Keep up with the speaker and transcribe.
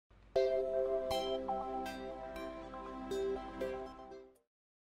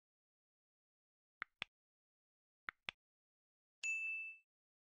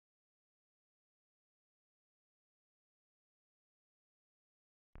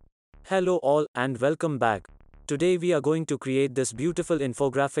Hello all and welcome back. Today we are going to create this beautiful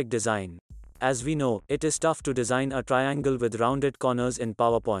infographic design. As we know, it is tough to design a triangle with rounded corners in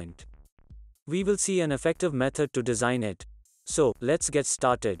PowerPoint. We will see an effective method to design it. So, let's get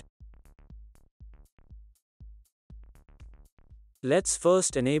started. Let's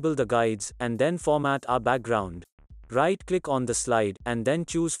first enable the guides and then format our background. Right-click on the slide and then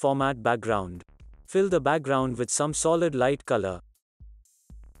choose Format Background. Fill the background with some solid light color.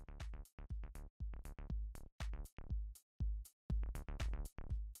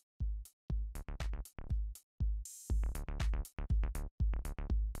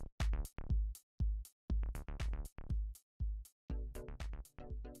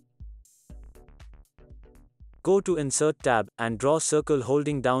 Go to Insert tab and draw circle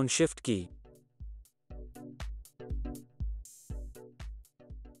holding down Shift key.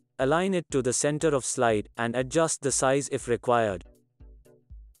 Align it to the center of slide and adjust the size if required.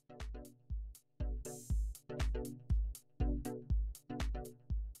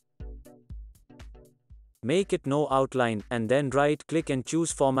 Make it no outline and then right-click and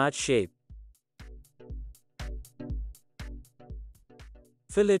choose Format Shape.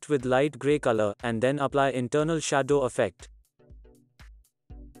 Fill it with light gray color and then apply internal shadow effect.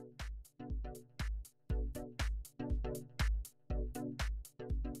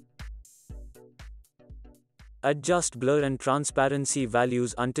 Adjust blur and transparency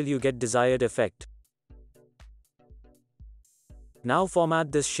values until you get desired effect. Now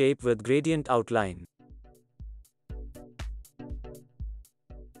format this shape with gradient outline.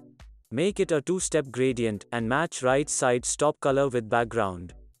 Make it a two-step gradient and match right side stop color with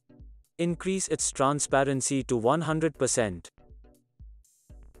background. Increase its transparency to 100%.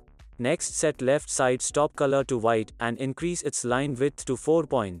 Next, set left side stop color to white and increase its line width to 4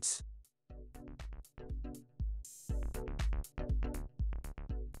 points.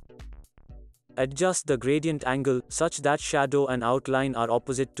 Adjust the gradient angle such that shadow and outline are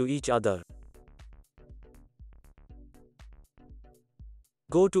opposite to each other.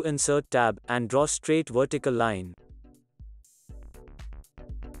 Go to Insert tab and draw straight vertical line.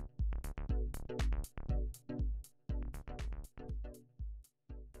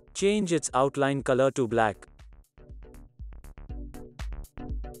 Change its outline color to black.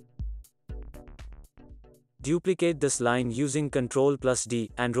 Duplicate this line using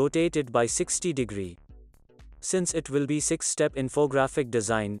Ctrl+D and rotate it by 60 degrees. Since it will be 6-step infographic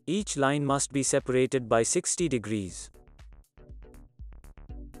design, each line must be separated by 60 degrees.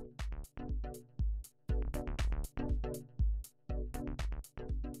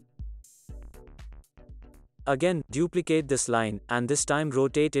 Again, duplicate this line, and this time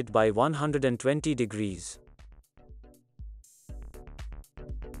rotate it by 120 degrees.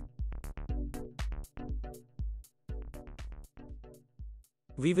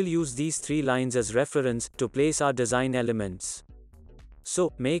 We will use these three lines as reference to place our design elements.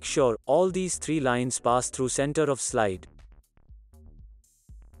 So, make sure all these three lines pass through center of slide.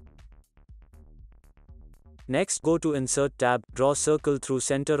 Next, go to Insert tab, draw circle through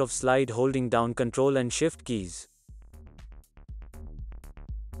center of slide holding down Ctrl and Shift keys.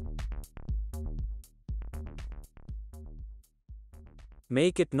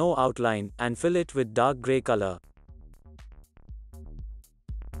 Make it no outline and fill it with dark gray color.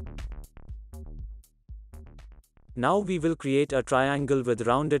 Now we will create a triangle with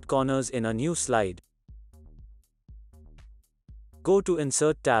rounded corners in a new slide. Go to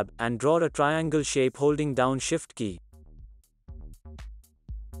Insert tab and draw a triangle shape holding down Shift key.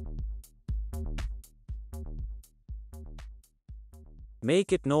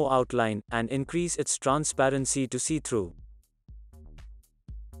 Make it no outline and increase its transparency to see through.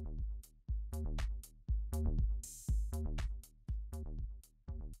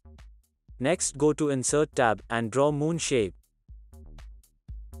 Next, go to Insert tab and draw moon shape.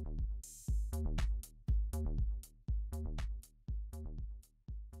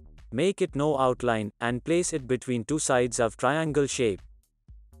 Make it no outline and place it between two sides of triangle shape.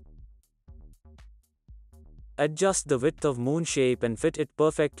 Adjust the width of moon shape and fit it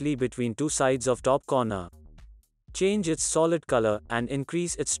perfectly between two sides of top corner. Change its solid color and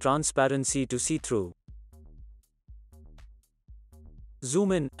increase its transparency to see through.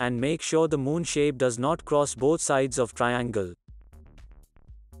 Zoom in and make sure the moon shape does not cross both sides of triangle.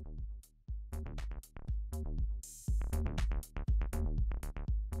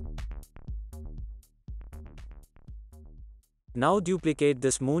 Now duplicate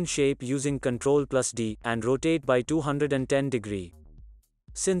this moon shape using Ctrl+D and rotate by 210 degree.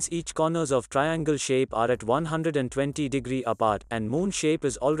 Since each corners of triangle shape are at 120 degree apart and moon shape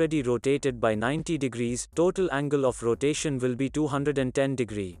is already rotated by 90 degrees, total angle of rotation will be 210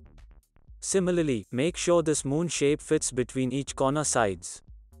 degree. Similarly, make sure this moon shape fits between each corner sides.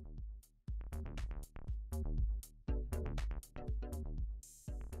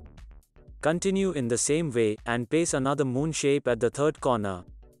 Continue in the same way, and place another moon shape at the third corner.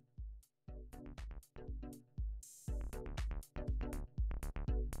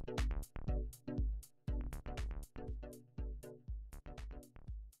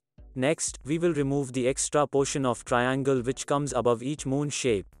 Next, we will remove the extra portion of triangle which comes above each moon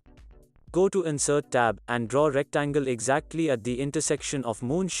shape. Go to Insert tab, and draw rectangle exactly at the intersection of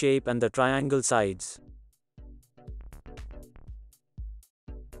moon shape and the triangle sides.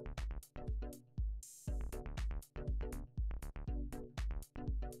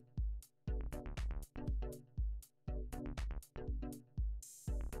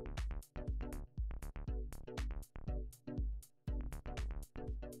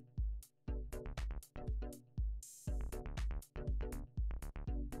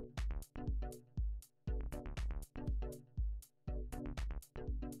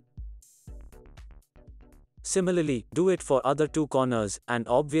 Similarly, do it for other two corners, and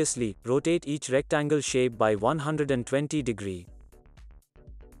obviously, rotate each rectangle shape by 120 degree.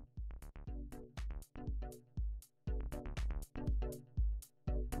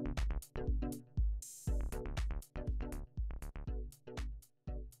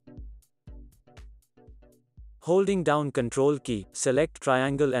 Holding down Ctrl key, select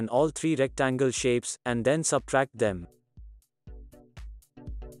triangle and all three rectangle shapes, and then subtract them.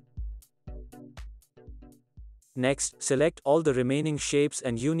 Next, select all the remaining shapes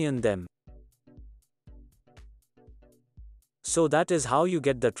and union them. So that is how you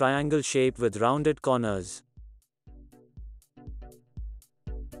get the triangle shape with rounded corners.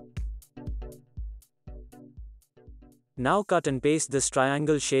 Now cut and paste this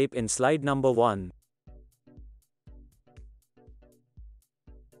triangle shape in slide number 1.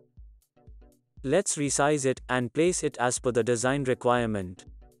 Let's resize it, and place it as per the design requirement.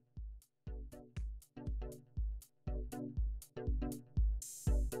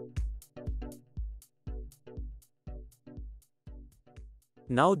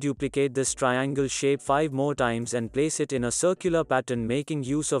 Now duplicate this triangle shape 5 more times and place it in a circular pattern making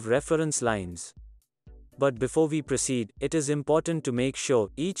use of reference lines. But before we proceed, it is important to make sure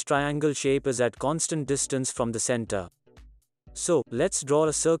each triangle shape is at constant distance from the center. So, let's draw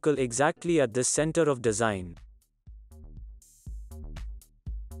a circle exactly at this center of design.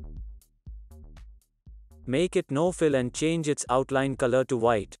 Make it no fill and change its outline color to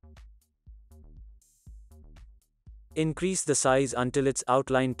white. Increase the size until its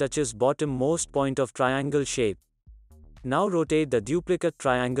outline touches bottom-most point of triangle shape. Now rotate the duplicate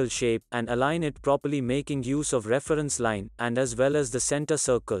triangle shape and align it properly making use of reference line, and as well as the center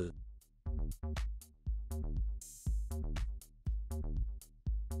circle.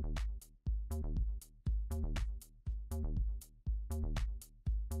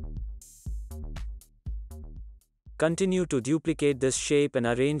 Continue to duplicate this shape and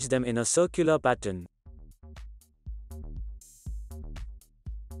arrange them in a circular pattern.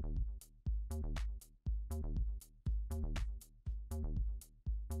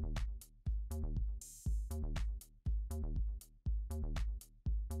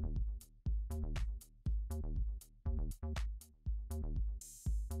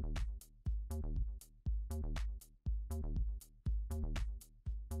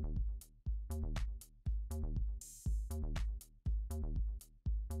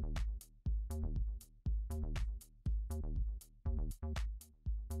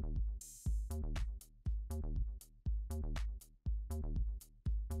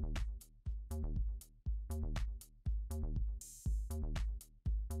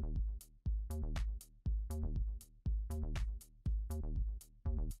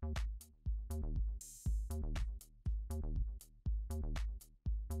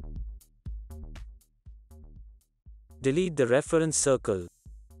 Delete the reference circle.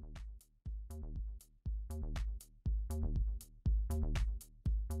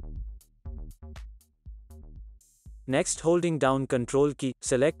 Next, holding down Ctrl key,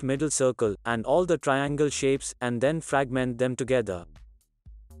 select middle circle, and all the triangle shapes, and then fragment them together.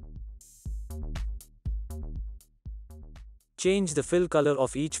 Change the fill color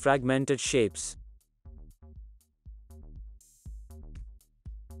of each fragmented shapes.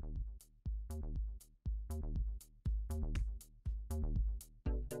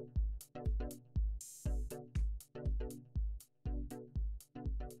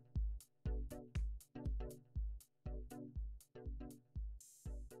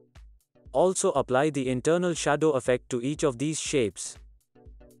 Also apply the internal shadow effect to each of these shapes.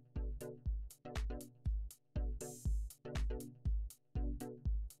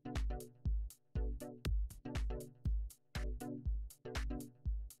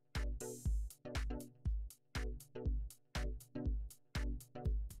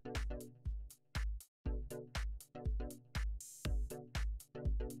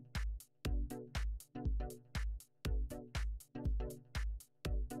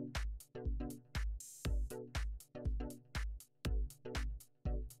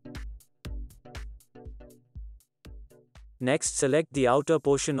 Next, select the outer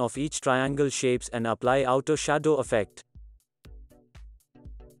portion of each triangle shapes and apply outer shadow effect.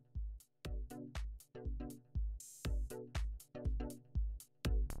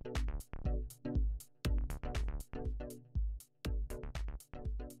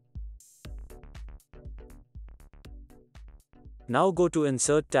 Now go to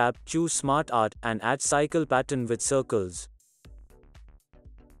Insert tab, choose Smart Art, and add Cycle Pattern with circles.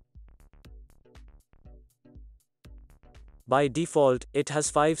 By default, it has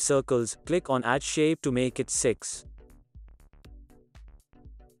 5 circles. Click on Add Shape to make it 6.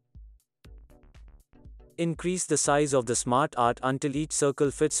 Increase the size of the Smart Art until each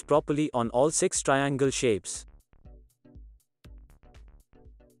circle fits properly on all 6 triangle shapes.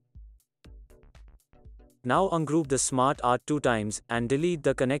 Now ungroup the Smart Art 2 times, and delete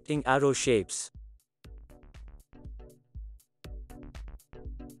the connecting arrow shapes.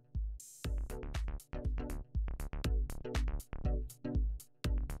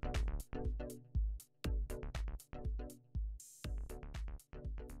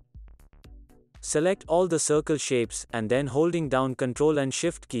 Select all the circle shapes, and then holding down Ctrl and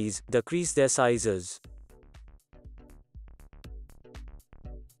Shift keys, decrease their sizes.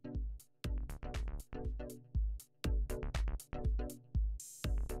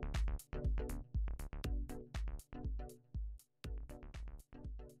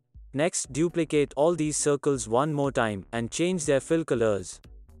 Next, duplicate all these circles one more time, and change their fill colors.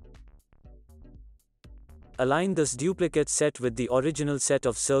 Align this duplicate set with the original set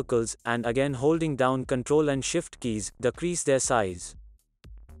of circles, and again holding down Ctrl and Shift keys, decrease their size.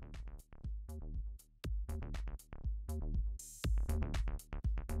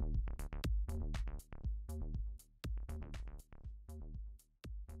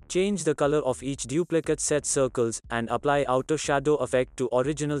 Change the color of each duplicate set circles, and apply outer shadow effect to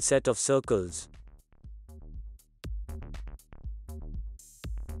original set of circles.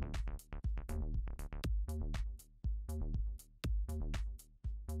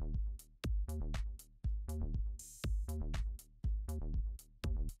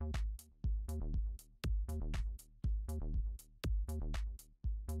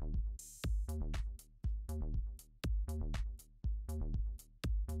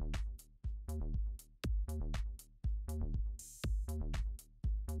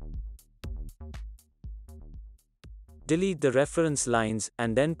 Delete the reference lines,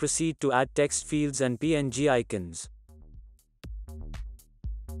 and then proceed to add text fields and PNG icons.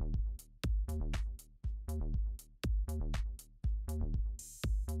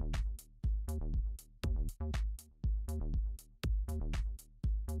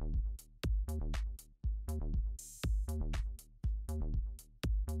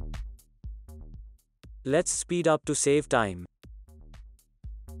 Let's speed up to save time.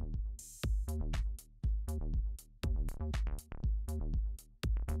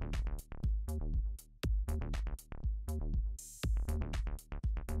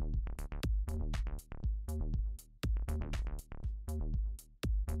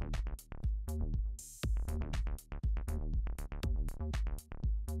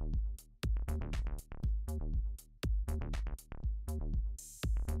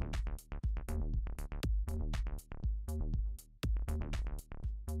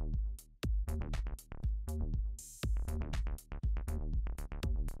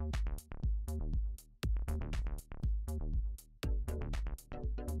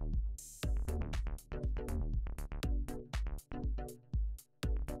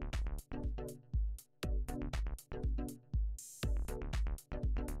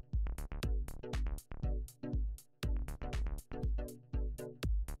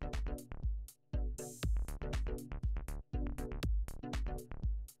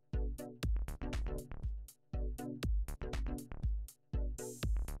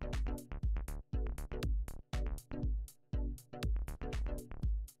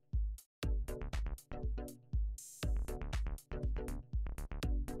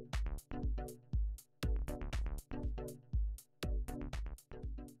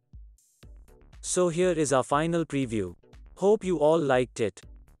 So here is our final preview. Hope you all liked it.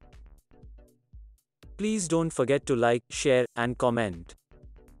 Please don't forget to like, share, and comment.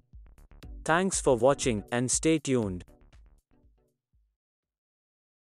 Thanks for watching, and stay tuned.